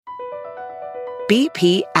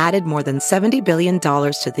BP added more than $70 billion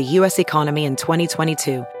to the U.S. economy in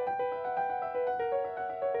 2022.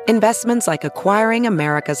 Investments like acquiring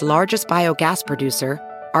America's largest biogas producer,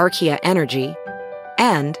 Archaea Energy,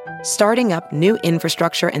 and starting up new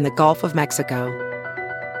infrastructure in the Gulf of Mexico.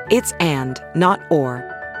 It's and, not or.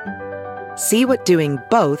 See what doing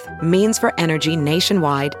both means for energy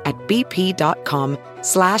nationwide at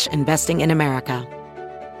bp.com/investing in America.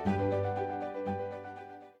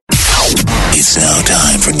 It's now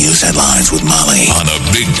time for news headlines with Molly on a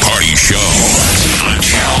Big Party Show on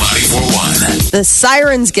Channel 94.1. The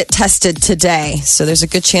sirens get tested today, so there's a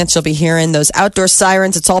good chance you'll be hearing those outdoor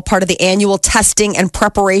sirens. It's all part of the annual testing and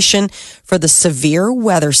preparation for the severe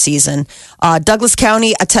weather season. Douglas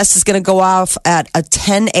County, a test is going to go off at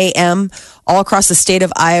 10 a.m. all across the state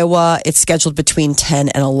of Iowa. It's scheduled between 10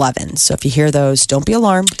 and 11. So if you hear those, don't be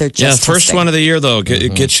alarmed. They're just first testing. one of the year, though.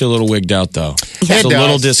 It gets you a little wigged out, though. Yeah, It's a it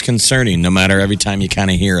little does. disconcerting, no matter every time you kind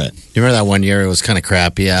of hear it. You remember that one year it was kind of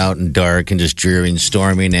crappy out and dark and just dreary and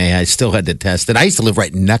stormy, and I still had to test it. I used to live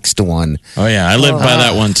right next to one. Oh, yeah. I lived by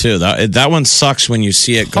that one, too. That one sucks when you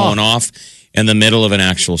see it going off in the middle of an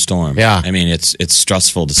actual storm. Yeah. I mean, it's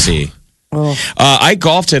stressful to see. I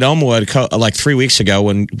golfed at Elmwood like 3 weeks ago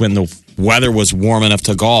when the weather was warm enough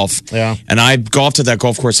to golf. Yeah. And I golfed at that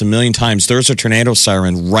golf course a million times. There's a tornado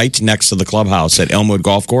siren right next to the clubhouse at Elmwood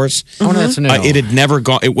Golf Course. Oh, that's new. It had never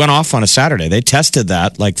gone. It went off on a Saturday. They tested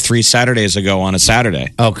that like 3 Saturdays ago on a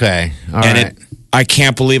Saturday. Okay. All right. I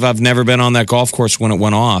can't believe I've never been on that golf course when it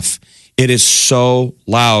went off. It is so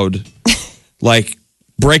loud, like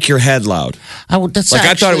break your head loud. I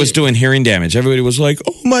thought it was doing hearing damage. Everybody was like,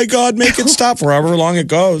 "Oh my God, make it stop for however long it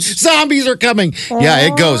goes." Zombies are coming. Yeah,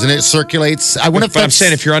 it goes and it circulates. I wonder if But I'm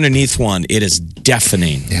saying if you're underneath one, it is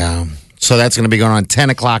deafening. Yeah. So that's going to be going on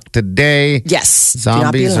 10 o'clock today. Yes. Do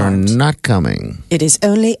not be Zombies are alarmed. not coming. It is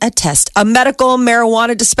only a test. A medical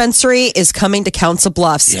marijuana dispensary is coming to Council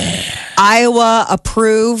Bluffs. Iowa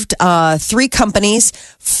approved 3 companies,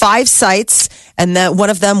 5 sites, and that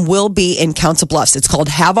one of them will be in Council Bluffs. It's called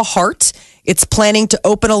Have a Heart. It's planning to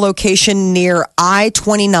open a location near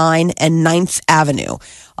I-29 and 9th Avenue.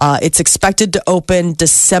 It's expected to open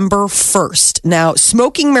December 1st. Now,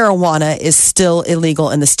 smoking marijuana is still illegal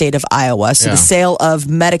in the state of Iowa. So Yeah. the sale of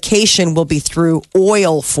medication will be through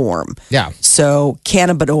oil form. Yeah. So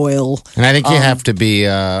cannabis oil. And I think you have to be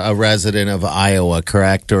a resident of Iowa,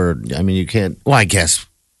 correct? Or, I mean, you can't, well, I guess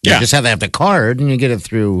you Yeah. just have to have the card and you get it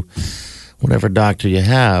through whatever doctor you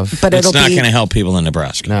have. But It's it'll not be going to help people in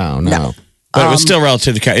Nebraska. No. But it was still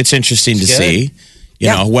relative to. It's interesting to It's see. You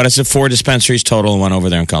know, what is it? 4 dispensaries total and one over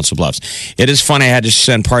there in Council Bluffs. It is funny. I had to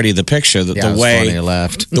send Party the picture that Yeah, it was funny you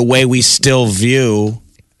left. the way we still view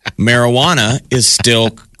marijuana is still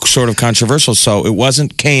sort of controversial. So it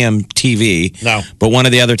wasn't KMTV, No. but one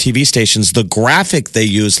of the other TV stations. The graphic they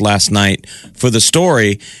used last night for the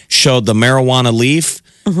story showed the marijuana leaf,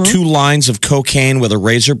 2 lines of cocaine with a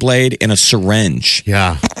razor blade and a syringe.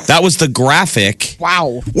 Yeah. That was the graphic.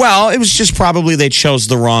 wow. Well, it was just probably they chose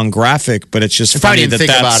the wrong graphic, but it's just Probably funny didn't that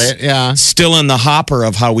think that's about it, yeah. still in the hopper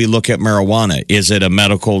of how we look at marijuana. Is it a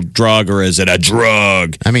medical drug or is it a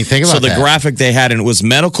drug? I mean, think about So the that. graphic they had, and it was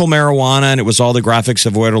medical marijuana, and it was all the graphics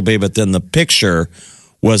of what it'll be, but then the picture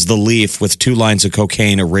was the leaf with 2 lines of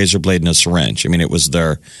cocaine, a razor blade, and a syringe. I mean, it was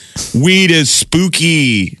their weed is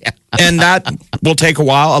spooky. And that will take a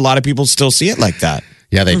while. A lot of people still see it like that.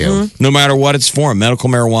 Yeah, they do. No matter what it's for, medical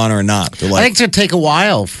marijuana or not. They're I like, think it's going to take a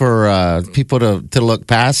while for people to look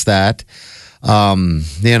past that.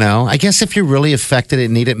 You know, I guess if you're really affected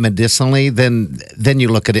and need it medicinally, then you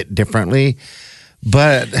look at it differently.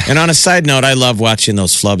 But and on a side note, I love watching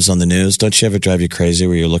those flubs on the news. Don't you ever drive you crazy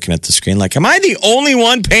where you're looking at the screen like, am I the only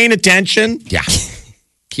one paying attention? yeah,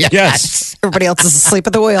 Yes. Everybody else is asleep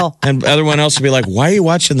at the wheel. And everyone else will be like, why are you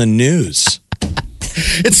watching the news?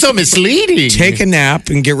 it's so misleading. Take a nap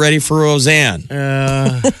and get ready for Roseanne.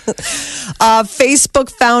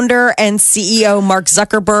 Facebook founder and CEO Mark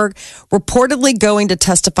Zuckerberg reportedly going to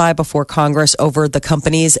testify before Congress over the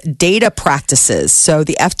company's data practices. So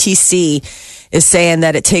the FTC is saying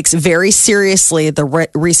that it takes very seriously the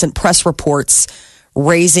recent press reports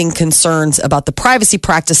raising concerns about the privacy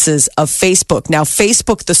practices of Facebook. Now,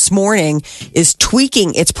 Facebook this morning is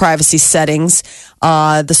tweaking its privacy settings.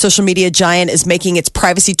 The social media giant is making its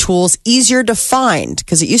privacy tools easier to find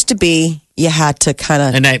because it used to be you had to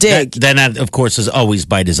kind of dig. That, of course, is always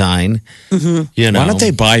by design. Mm-hmm. You know, Why don't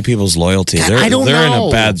they buy people's loyalty? I don't they're know. in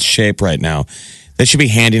a bad shape right now. They should be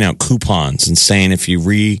handing out coupons and saying if you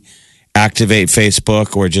reactivate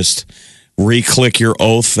Facebook or just re-click your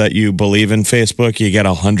oath that you believe in Facebook, you get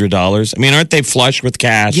 $100. I mean, aren't they flush with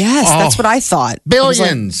cash? Yes, that's what I thought.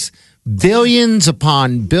 billions. billions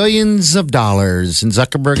upon billions of dollars, and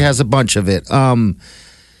Zuckerberg has a bunch of it.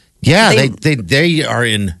 They are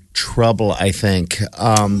in trouble, I think.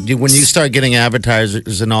 When you start getting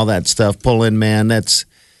advertisers and all that stuff pull in, man,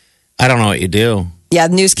 I don't know what you do. Yeah,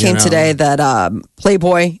 the news came today that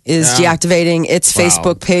Playboy is deactivating its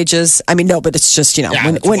Facebook pages. I mean, no, but it's just,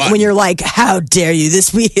 when you're like, how dare you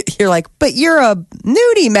this week? You're like, but you're a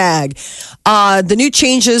nudie mag. The new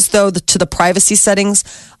changes, though, to the privacy settings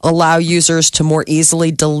allow users to more easily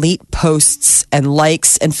delete posts and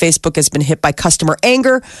likes. And Facebook has been hit by customer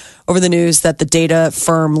anger over the news that the data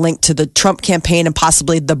firm linked to the Trump campaign and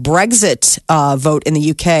possibly the Brexit vote in the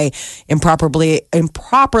UK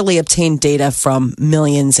improperly obtained data from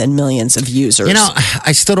millions and millions of users.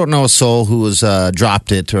 I still don't know a soul who has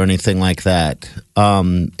dropped it or anything like that.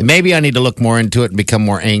 Maybe I need to look more into it and become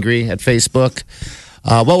more angry at Facebook.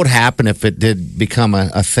 What would happen if it did become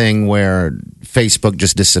a thing where Facebook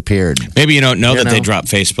just disappeared? Maybe you don't know that they dropped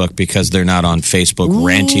Facebook because they're not on Facebook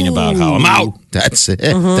ranting about how I'm out. That's it.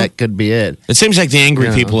 That could be it. It seems like the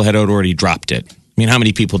angry people had already dropped it. I mean, how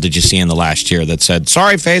many people did you see in the last year that said,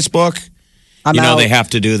 sorry, Facebook? I'm out. They have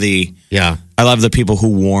to do the... Yeah. I love the people who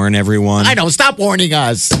warn everyone. I know. Stop warning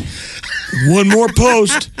us. One more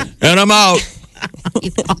post and I'm out.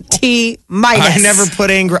 T-minus. I never put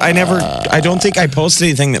anger. I don't think I posted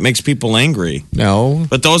anything that makes people angry. No.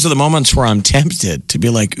 But those are the moments where I'm tempted to be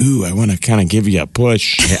like, ooh, I want to kind of give you a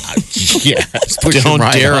push. Yes. Don't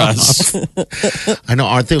dare us. I know.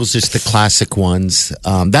 Aren't those just the classic ones?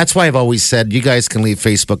 That's why I've always said you guys can leave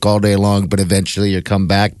Facebook all day long, but eventually you come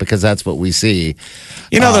back because that's what we see.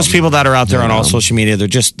 Those people that are out there on all social media,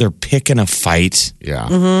 they're picking a fight. Yeah.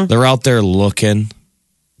 Mm-hmm. They're out there looking.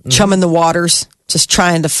 Chumming the waters, just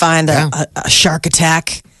trying to find a shark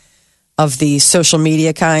attack of the social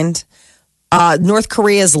media kind. North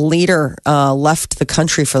Korea's leader left the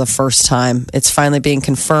country for the first time. It's finally being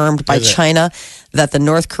confirmed by China that the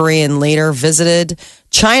North Korean leader visited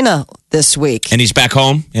China this week. And he's back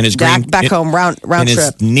home in his back home round trip.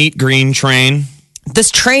 His neat green train. This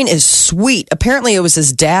train is sweet. Apparently, it was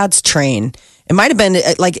his dad's train. It might have been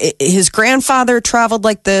like his grandfather traveled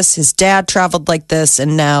like this, his dad traveled like this,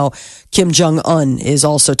 and now Kim Jong-un is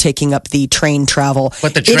also taking up the train travel.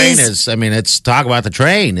 But the train it's talk about the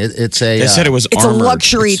train. They said it was It's armored. a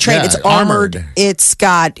luxury train. It's armored. It's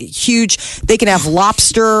got they can have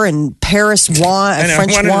lobster and Paris wine,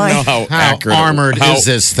 French wine. I know how accurate, armored is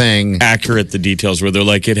this thing? Accurate the details where they're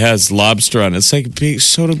like, it has lobster on it. It's like,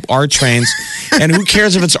 so do our trains. And who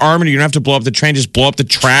cares if it's armored? You don't have to blow up the train, just blow up the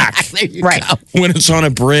track. Right. When it's on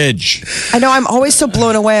a bridge. I know, I'm always so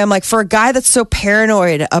blown away. I'm like, for a guy that's so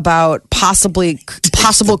paranoid about possible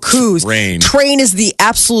coups, train is the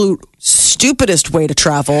absolute stupidest way to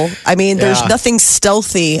travel. I mean, there's nothing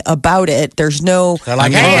stealthy about it. There's no... They're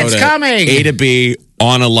like, hey, it's coming. A to B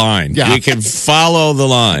on a line. Yeah. We can follow the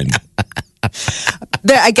line.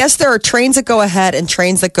 I guess there are trains that go ahead and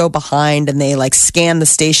trains that go behind, and they like scan the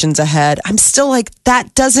stations ahead. I'm still like,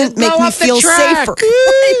 that doesn't make me feel safer.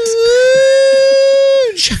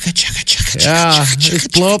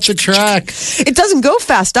 Just blow up the track. It doesn't go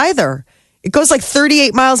fast either. It goes like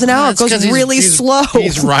 38 miles an hour. It goes really slow.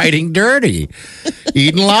 He's riding dirty,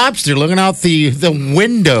 eating lobster, looking out the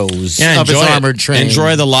windows of his armored train.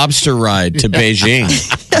 Enjoy the lobster ride to Beijing.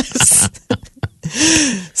 Yes.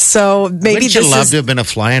 So maybe Wouldn't you love to have been a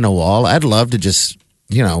fly on a wall? I'd love to just,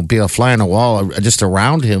 be a fly on a wall just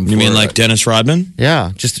around him. You mean like Dennis Rodman?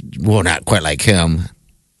 Yeah, not quite like him.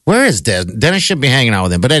 Where is Dennis? Dennis should be hanging out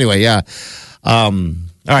with him. But anyway, yeah. All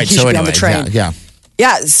right, he so should be anyway, on the train. Yeah.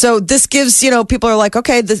 Yeah, so this gives, people are like,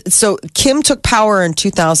 okay, so Kim took power in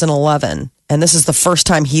 2011, and this is the first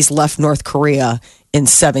time he's left North Korea in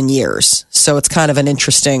 7 years. So it's kind of an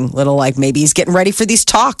interesting little, like, maybe he's getting ready for these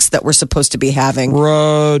talks that we're supposed to be having.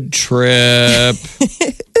 Road trip.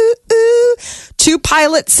 Two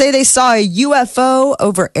pilots say they saw a UFO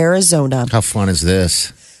over Arizona. How fun is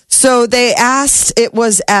this? So they asked, it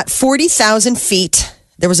was at 40,000 feet.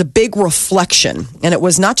 There was a big reflection, and it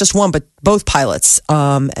was not just one, but both pilots.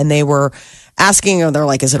 And they were asking, they're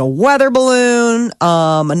like, is it a weather balloon?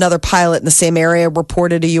 Another pilot in the same area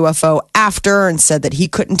reported a UFO after and said that he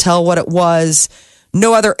couldn't tell what it was.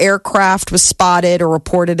 No other aircraft was spotted or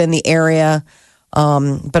reported in the area.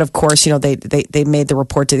 But of course, they made the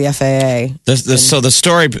report to the FAA. So the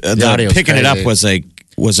story, picking it up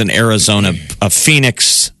was an Arizona, a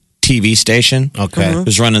Phoenix TV station. Okay.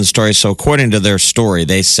 Was running the story. So according to their story,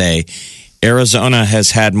 they say Arizona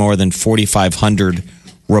has had more than 4,500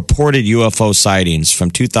 reported UFO sightings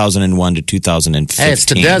from 2001 to 2015. Hey, it's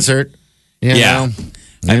the desert. You know?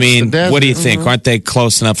 I mean, the what do you desert. think? Aren't they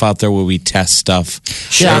close enough out there where we test stuff?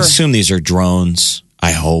 Sure. I assume these are drones.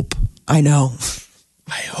 I hope. I know.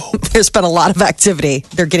 There's been a lot of activity.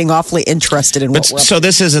 They're getting awfully interested in But what we're so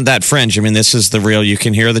this isn't that fringe. I mean, this is the real. You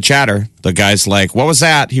can hear the chatter. The guy's like, "What was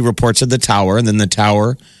that?" He reports at the tower, and then the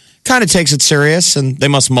tower kind of takes it serious, and they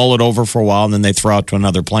must mull it over for a while, and then they throw out to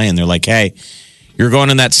another plane. They're like, "Hey, you're going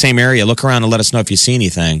in that same area. Look around and let us know if you see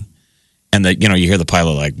anything." And you hear the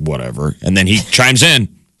pilot like, "Whatever," and then he chimes in.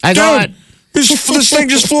 I got it. This thing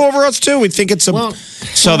just flew over us too. We think it's a.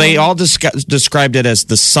 So they all described it as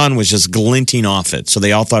the sun was just glinting off it. So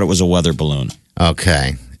they all thought it was a weather balloon.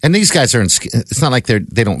 Okay. And these guys are it's not like they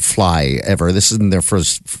don't fly ever. This isn't their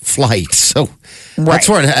first flight. So that's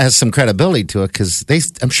where it has some credibility to it because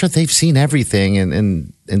I'm sure they've seen everything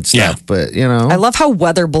and stuff. Yeah. But, I love how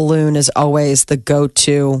weather balloon is always the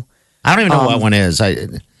go-to. I don't even know what one is.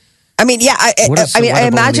 I mean, yeah. What does I the mean, I weather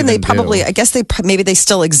balloon imagine they even probably. do? I guess maybe they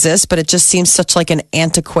still exist, but it just seems such like an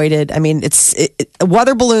antiquated. I mean, a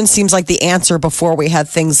weather balloon seems like the answer before we had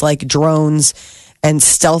things like drones and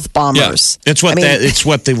stealth bombers. Yeah. It's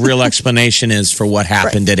what the real explanation is for what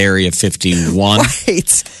happened at Area 51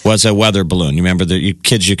 Right. was a weather balloon. You remember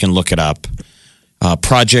kids, you can look it up.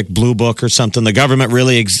 Project Blue Book or something. The government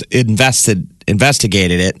really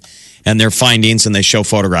investigated it and their findings, and they show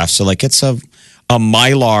photographs. So like it's a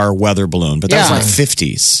Mylar weather balloon, but that was Yeah. like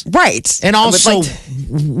 50s. Right. And I would also, like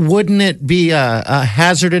wouldn't it be a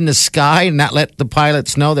hazard in the sky and not let the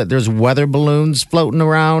pilots know that there's weather balloons floating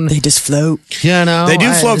around? they just float. You know? They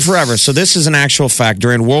do float forever. So this is an actual fact.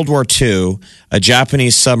 During World War II, a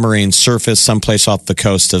Japanese submarine surfaced someplace off the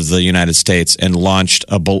coast of the United States and launched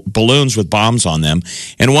balloons with bombs on them.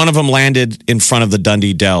 And one of them landed in front of the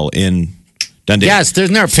Dundee Dell in Dundee. Yes,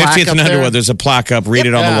 there's no plaque 50th up and there? Underwood. There's a plaque up. Read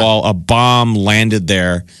it on the wall. A bomb landed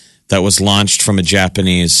there that was launched from a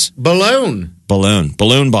Japanese Balloon.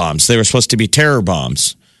 balloon bombs. They were supposed to be terror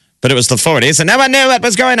bombs. But it was the 40s, and no one knew what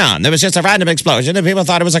was going on. There was just a random explosion, and people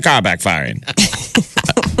thought it was a car backfiring.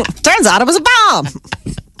 Turns out it was a bomb.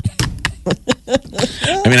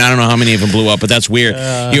 I mean, I don't know how many of them blew up, but that's weird.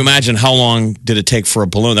 You imagine how long did it take for a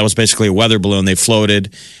balloon? That was basically a weather balloon. They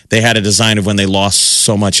floated. They had a design of when they lost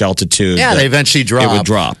so much altitude. Yeah, that they eventually drop. It would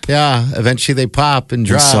drop. Yeah, eventually they pop and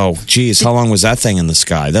drop. So, geez, how long was that thing in the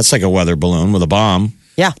sky? That's like a weather balloon with a bomb.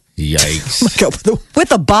 Yeah. Yikes. Go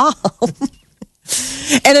with a bomb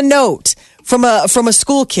and a note from a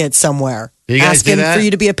school kid somewhere You guys do asking that? for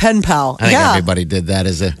you to be a pen pal. I think Yeah. everybody did that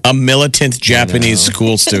as a. A militant Japanese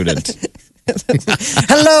school student.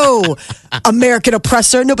 Hello, American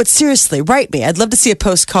oppressor. No, but seriously, write me. I'd love to see a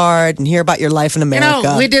postcard and hear about your life in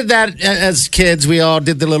America. We did that as kids. We all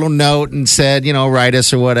did the little note and said, write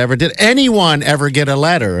us or whatever. Did anyone ever get a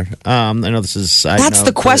letter? I know this is. That's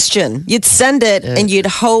the question. You'd send it and you'd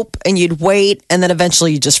hope and you'd wait and then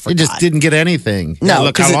eventually you just You forgot. just didn't get anything. No,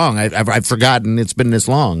 Look 'cause how long. I've forgotten. It's been this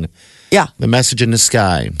long. Yeah. The message in the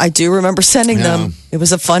sky. I do remember sending them. It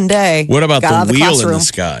was a fun day. What about Got out of the wheel in classroom. the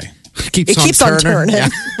sky? It keeps on turning. Yeah.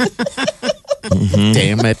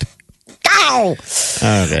 Damn it. Ow!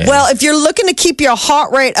 Okay. Well, if you're looking to keep your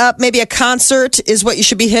heart rate up, maybe a concert is what you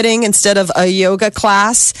should be hitting instead of a yoga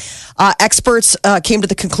class. Experts came to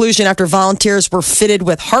the conclusion after volunteers were fitted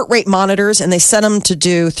with heart rate monitors and they set them to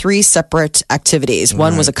do 3 separate activities.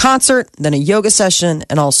 One was a concert, then a yoga session,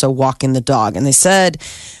 and also walking the dog. And they said,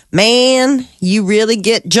 man, you really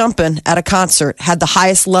get jumping at a concert, had the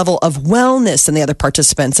highest level of wellness than the other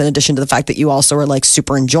participants, in addition to the fact that you also are like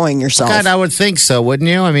super enjoying yourself. God, I would think so, wouldn't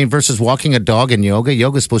you? I mean, versus walking a dog in yoga.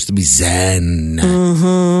 Yoga's supposed to be zen.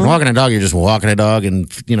 Mm-hmm. Walking a dog, you're just walking a dog and,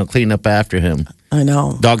 cleaning up after him. I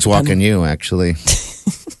know. Dog's walking you, actually.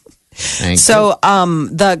 Thank you. So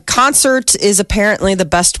the concert is apparently the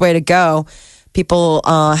best way to go. People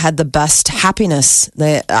had the best happiness.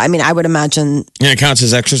 I would imagine. Yeah, it counts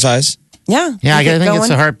as exercise. Yeah. Yeah, I you get think it's going.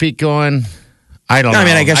 the heartbeat going. I don't know. I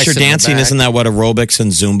mean, I guess you're sit in the dancing. back. Isn't that what aerobics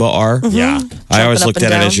and Zumba are? Yeah. I always Jumping up looked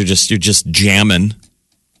at and it as down. you're just jamming.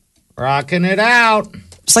 Rocking it out.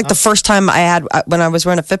 It's like the first time I had when I was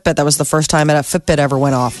wearing a Fitbit. That was the first time that a Fitbit ever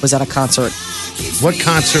went off. Was at a concert. What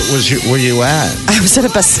concert were you at? I was at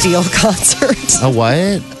a Bastille concert. A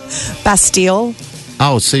what? Bastille,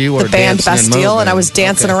 Oh, so you were the band dancing Bastille, and I moving. was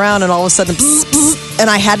dancing Okay. around, and all of a sudden, psst, psst, and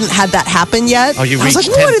I hadn't had that happen yet. Oh, you I was reached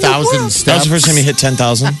like, what in the 10,000 world? steps? That was the first time you hit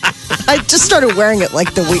 10,000? I just started wearing it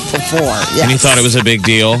like the week before. Yeah. And you thought it was a big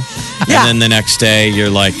deal? Yeah. And then the next day, you're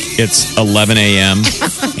like, it's 11 a.m.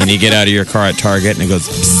 and you get out of your car at Target and it goes,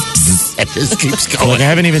 It just keeps I'm going. like, I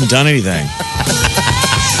haven't even done anything.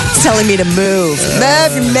 telling me to move.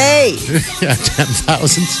 Move me. Yeah,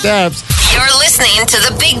 10,000 steps. You're listening to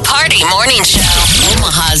the Big Party Morning Show.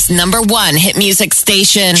 Omaha's #1 hit music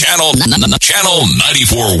station. Channel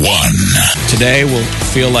 94.1. Today will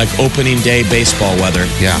feel like opening day baseball weather.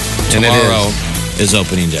 Yeah. Tomorrow is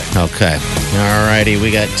opening day. Okay. All righty.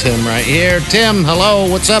 We got Tim right here. Tim, hello.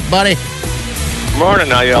 What's up, buddy? Morning.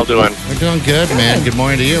 How y'all doing? We're doing good, man. Good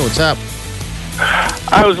morning to you. What's up?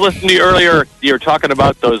 I was listening to you earlier. You were talking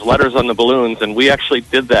about those letters on the balloons, and we actually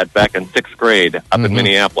did that back in 6th grade up in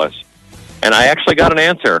Minneapolis. And I actually got an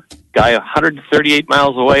answer. Guy 138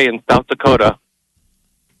 miles away in South Dakota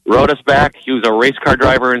wrote us back. He was a race car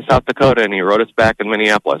driver in South Dakota, and he wrote us back in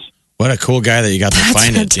Minneapolis. What a cool guy that you got to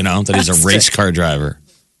find it, that he's a race car driver.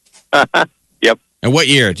 Yep. And what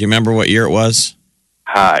year? Do you remember what year it was?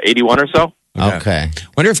 81 or so. Okay.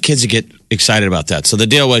 Wonder if kids would get excited about that. So the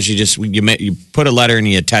deal was you put a letter and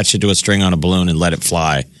you attached it to a string on a balloon and let it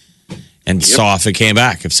fly, and saw if it came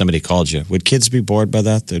back. If somebody called you, would kids be bored by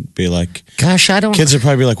that? They'd be like, "Gosh, I don't." Kids would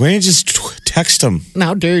probably be like, "Why don't you just text them?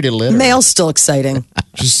 How dirty litter." Mail's still exciting.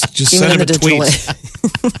 Just Even send in them a the tweet. digital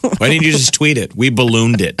Why didn't you just tweet it? We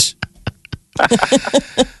ballooned it."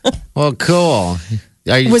 Well, cool.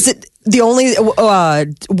 Was it the only?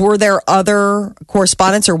 Were there other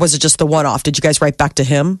correspondence, or was it just the one-off? Did you guys write back to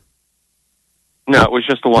him? No, it was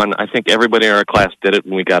just the one. I think everybody in our class did it,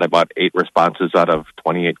 and we got about 8 responses out of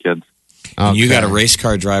 28 kids. And you got a race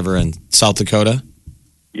car driver in South Dakota?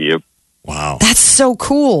 Yep. Wow. That's so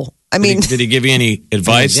cool. I mean, did he give you any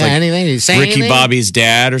advice? Yeah, anything? Did he say Ricky anything? Bobby's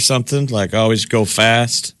dad or something? Like, always go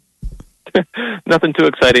fast? Nothing too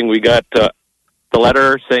exciting. We got the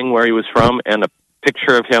letter saying where he was from and a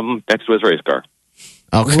picture of him next to his race car.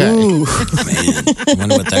 Okay. Man, I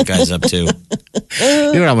wonder what that guy's up to. You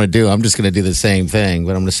know what I'm going to do? I'm just going to do the same thing,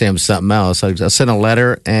 but I'm going to say him something else. I'll send a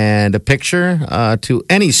letter and a picture to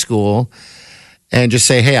any school and just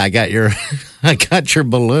say, "Hey, I got your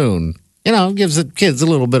balloon." Gives the kids a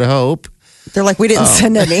little bit of hope. they're like, we didn't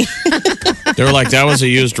send any. They were like, that was a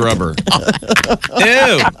used rubber.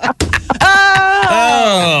 Ew.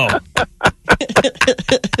 Oh.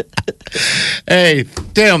 Hey,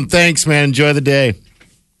 Tim, thanks, man. Enjoy the day.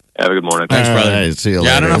 Have a good morning. Thanks, All brother. right, see you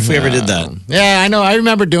Yeah, I later. don't know if we ever did that. Yeah, I know. I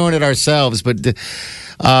remember doing it ourselves, but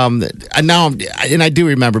I do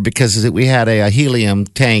remember because we had a helium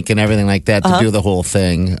tank and everything like that to do the whole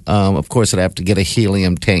thing. Of course, I'd have to get a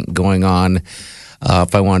helium tank going on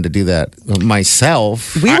if I wanted to do that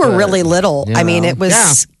myself. We were really little. I mean, it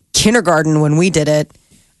was kindergarten when we did it.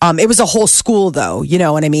 It was a whole school, though. You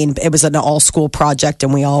know what I mean? It was an all-school project,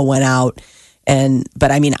 and we all went out.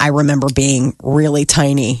 But I mean, I remember being really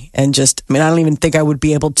tiny and I don't even think I would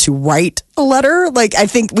be able to write a letter. Like, I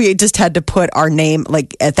think we just had to put our name,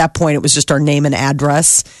 like at that point, it was just our name and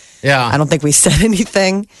address. Yeah. I don't think we said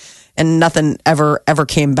anything, and nothing ever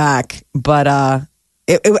came back. But I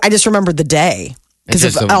just remember the day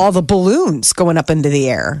because of all the balloons going up into the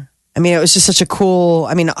air. I mean, it was just such a cool.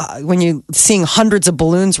 I mean, when you're seeing hundreds of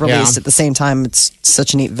balloons released at the same time, it's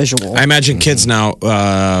such a neat visual. I imagine kids now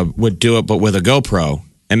would do it, but with a GoPro.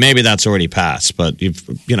 And maybe that's already passed, but you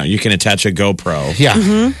can attach a GoPro. Yeah.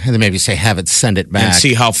 And then maybe say, have it send it back. And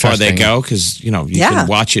see how far they go, because, you can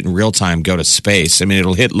watch it in real time go to space. I mean,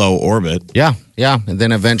 it'll hit low orbit. Yeah. And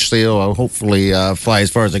then eventually it'll hopefully fly as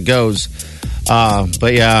far as it goes.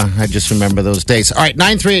 But yeah, I just remember those days. All right,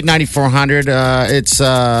 938-9400. It's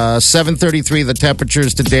 7:33. The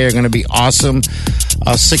temperatures today are going to be awesome.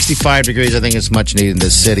 65 degrees, I think it's much needed in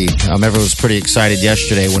this city. Everyone was pretty excited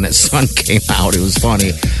yesterday when the sun came out. It was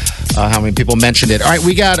funny how many people mentioned it. All right,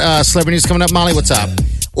 we got celebrity news coming up. Molly, what's up?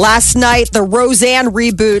 Last night, the Roseanne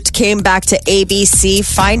reboot came back to ABC.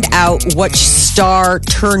 Find out which star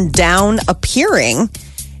turned down appearing.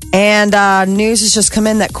 And news has just come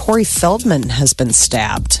in that Corey Feldman has been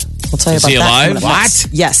stabbed. We'll tell you about that. Is he alive? What?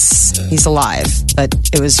 Yes, he's alive. But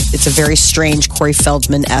it's a very strange Corey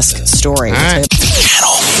Feldman-esque story. All right.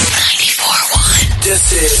 Channel 94.1.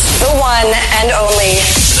 This is The one and only.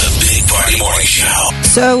 the Big Party Morning Show.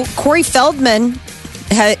 So Corey Feldman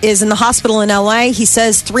is in the hospital in LA. He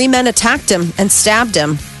says 3 men attacked him and stabbed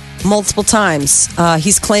him multiple times.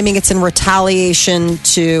 He's claiming it's in retaliation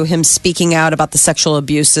to him speaking out about the sexual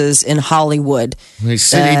abuses in Hollywood. He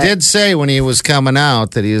did say when he was coming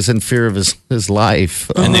out that he was in fear of his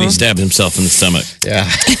life. And then he stabbed himself in the stomach. Yeah.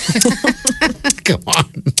 Come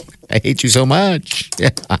on. I hate you so much.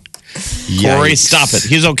 Yeah. Corey, Yikes. stop it.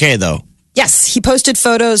 He's okay, though. Yes, he posted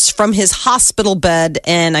photos from his hospital bed,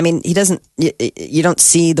 and I mean, he doesn't. You don't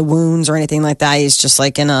see the wounds or anything like that. He's just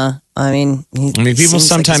like in a. I mean, People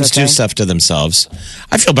sometimes do stuff to themselves.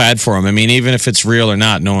 I feel bad for him. I mean, even if it's real or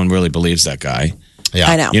not, no one really believes that guy. Yeah.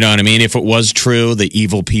 I know. You know what I mean? If it was true, the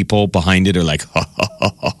evil people behind it are like, ha, ha, ha,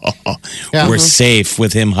 ha, ha, ha. Yeah. We're safe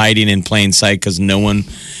with him hiding in plain sight because no one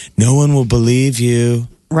will believe you.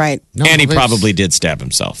 Right. No, And he there's- probably did stab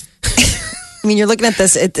himself. I mean, you're looking at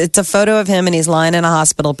this. It's a photo of him, and he's lying in a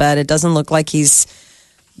hospital bed. It doesn't look like he's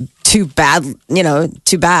too bad.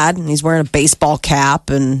 And he's wearing a baseball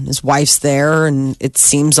cap, and his wife's there, and it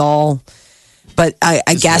seems all. But I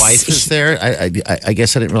His guess wife is there. I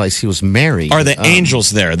guess I didn't realize he was married. Are the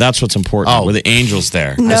angels there? That's what's important. Oh. Were the angels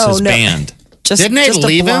there? No, That's his no. band. just Didn't they just a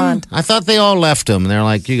leave him? blonde. I thought they all left him. They're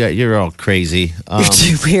like, you're all crazy. You're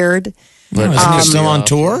too weird. But Isn't he still on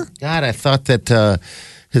tour? God, I thought that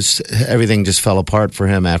his everything just fell apart for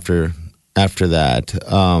him after that.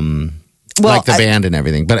 Like the band and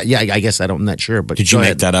everything. But yeah, I guess I'm not sure. But Did you go make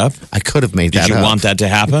ahead. that up? I could have made that Did you up. want that to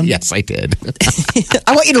happen? Yes, I did.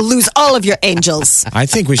 I want you to lose all of your angels. I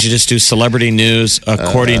think we should just do celebrity news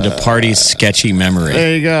according to Party's sketcy memory.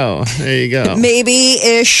 There you go. There you go. Maybe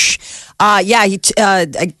ish. Yeah.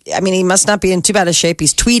 I mean, he must not be in too bad a shape.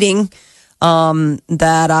 He's tweeting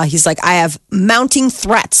that he's like, I have mounting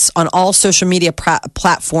threats on all social media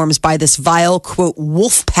platforms by this vile, quote,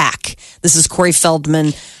 wolf pack. This is Corey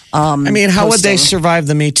Feldman. I mean, how would they posting. survive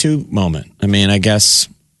the Me Too moment? I mean, I guess,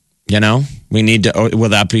 we need to, will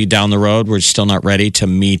that be down the road? We're still not ready to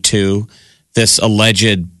Me Too this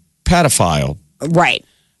alleged pedophile Right.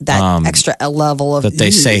 That extra level of that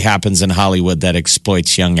they say happens in Hollywood that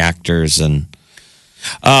exploits young actors. And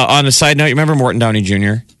on a side note, you remember Morton Downey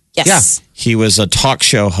Jr.? Yes. He was a talk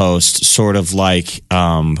show host, sort of like,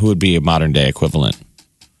 who would be a modern day equivalent?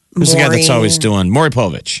 Who's the guy that's always doing? Maury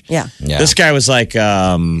Povich. Yeah. This guy was like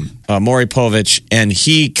Maury Povich, and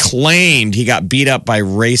he claimed he got beat up by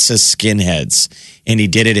racist skinheads, and he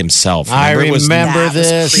did it himself. I It was remember That was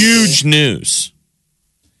this. creepy. huge news.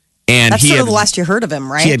 And That's he sort had, of the last you heard of him,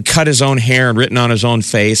 right? he had cut his own hair and written on his own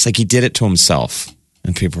face. Like he did it to himself.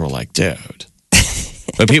 And people were like, dude.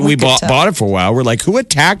 But we bought it for a while. We're like, who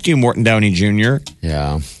attacked you, Morton Downey Jr.?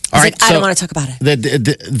 Yeah. I was like, I don't want to talk about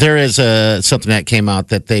it. There is something that came out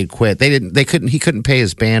that they quit. He couldn't pay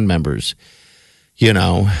his band members.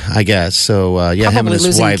 I guess. So him and Probably his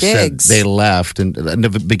losing wife gigs. said they left, and in the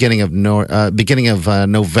beginning of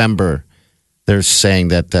November, they're saying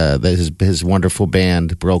that his wonderful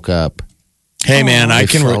band broke up. Hey, man, They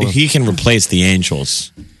follow. he can replace the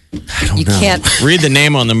Angels. You can't. Read the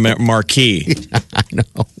name on the marquee. I know.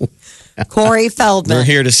 Corey They're Feldman.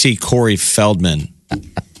 here to see Corey Feldman,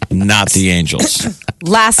 not the Angels.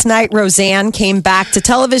 Last night, Roseanne came back to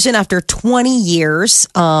television after 20 years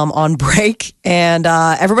on break, and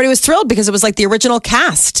everybody was thrilled because it was like the original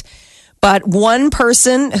cast. But one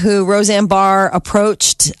person who Roseanne Barr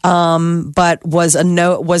approached, but was a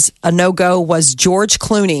no-go, was George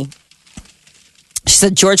Clooney. She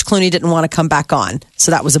said George Clooney didn't want to come back on,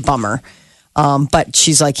 so that was a bummer. But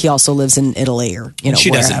she's like, he also lives in Italy or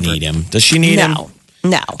She wherever. doesn't need him. Does she need him?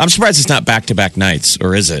 No. I'm surprised it's not back-to-back nights,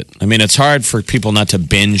 or is it? I mean, it's hard for people not to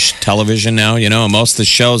binge television now. Most of the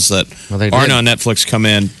shows that they aren't did. on Netflix come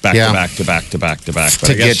in back Yeah. to back to back to back to back. But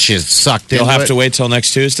To I guess get you sucked in. you'll have to wait till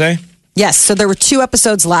next Tuesday. Yes, so there were 2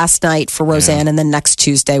 episodes last night for Roseanne, and then next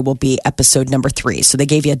Tuesday will be episode number 3. So they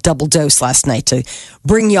gave you a double dose last night to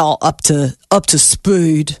bring y'all up to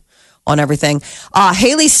speed on everything.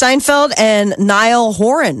 Haley Steinfeld and Niall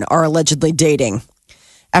Horan are allegedly dating.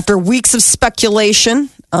 After weeks of speculation,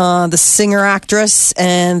 the singer-actress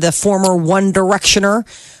and the former One Directioner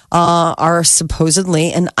are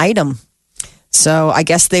supposedly an item. So I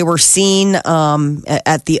guess they were seen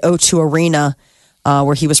at the O2 Arena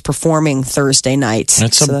where he was performing Thursday night.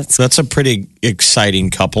 That's a pretty exciting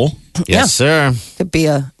couple. Yes, sir. could be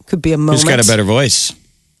a moment. Who's got a better voice?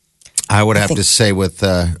 I would have to say with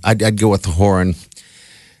I'd go with the Horn.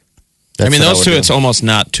 I mean, That's what those would two, do. it's almost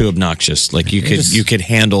not too obnoxious. Like you could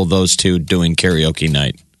handle those two doing karaoke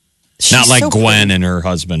night. She's Not like so Gwen pretty. and her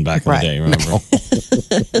husband back in the Right. day, remember?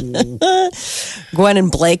 Gwen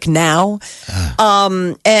and Blake now.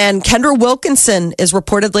 And Kendra Wilkinson is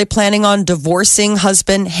reportedly planning on divorcing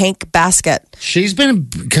husband Hank Baskett. She's been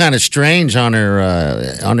kind of strange on her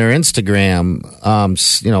Instagram,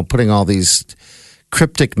 putting all these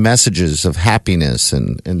cryptic messages of happiness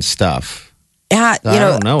and stuff. Yeah, I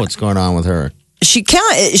don't know what's going on with her. she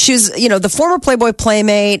was the former Playboy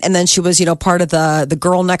playmate, and then she was part of the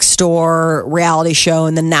Girl Next Door reality show,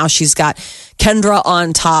 and then now she's got Kendra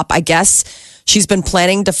on top. I guess she's been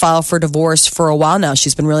planning to file for divorce for a while now.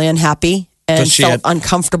 She's been really unhappy and So she felt had-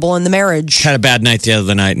 uncomfortable in the marriage. Had a bad night the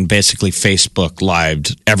other night and basically Facebook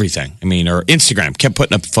lived everything. I mean, or Instagram kept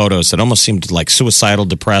putting up photos that almost seemed like suicidal,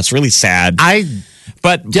 depressed, really sad. I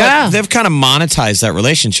But they've kind of monetized that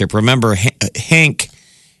relationship. Remember, Hank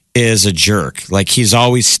is a jerk. Like, he's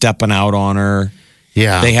always stepping out on her.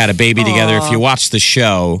 Yeah. They had a baby together. If you watch the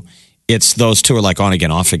show, it's those two are like on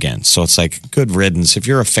again, off again. So it's like, good riddance. If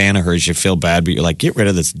you're a fan of hers, you feel bad, but you're like, get rid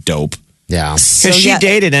of this dope. Yeah. Because she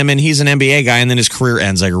dated him, and he's an NBA guy, and then his career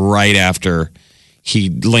ends like right after he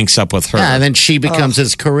links up with her. Yeah, and then she becomes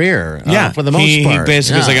his career for the most part. He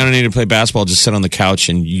basically was like, I don't need to play basketball. Just sit on the couch,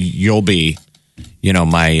 and you'll be,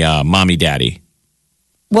 my mommy daddy.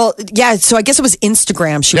 Well, yeah, so I guess it was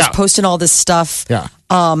Instagram. She was posting all this stuff. Yeah.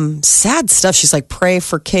 Sad stuff. She's like, pray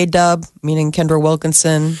for K-Dub, meaning Kendra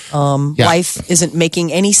Wilkinson. Life isn't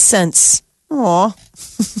making any sense. Aw.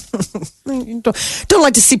 Don't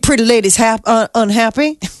like to see pretty ladies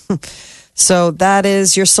unhappy. So that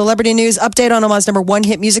is your celebrity news update on Omaha's number one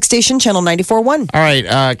hit music station, Channel 94.1. All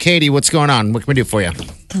right, Katie, what's going on? What can we do for you?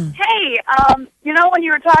 Hey, when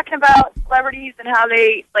you were talking about celebrities and how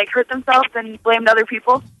they hurt themselves and blamed other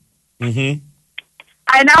people? Mm-hmm.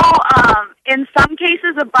 I know in some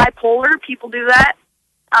cases of bipolar, people do that.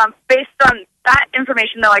 Based on that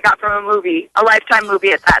information, though, I got from a movie, a Lifetime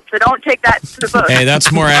movie at that. So don't take that to the book. Hey,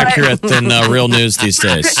 that's more accurate than real news these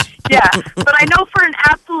days. Yeah, but I know for an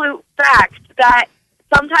absolute fact that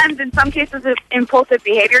sometimes in some cases of impulsive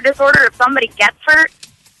behavior disorder, if somebody gets hurt,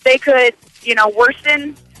 they could,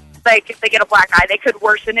 worsen. Like, if they get a black eye, they could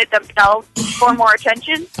worsen it themselves for more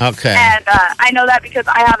attention. Okay. And I know that because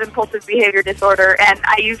I have impulsive behavior disorder, and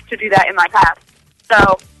I used to do that in my past.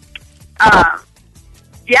 So,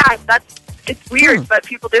 it's weird, but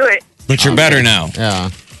people do it. But you're better now. Yeah.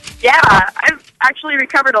 Yeah, I've actually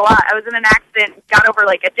recovered a lot. I was in an accident, got over,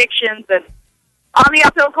 addictions, and on the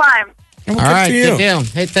uphill climb. All right, good deal.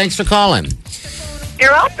 Hey, thanks for calling.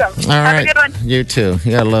 You're welcome. All Have right. a good one. You too.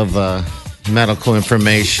 You gotta love medical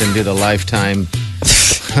information due to Lifetime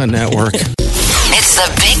Network. It's the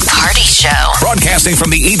Big Party Show. Broadcasting from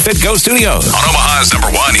the Eat Fit Go studios on Omaha's number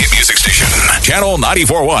one hit music station, Channel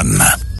 94.1.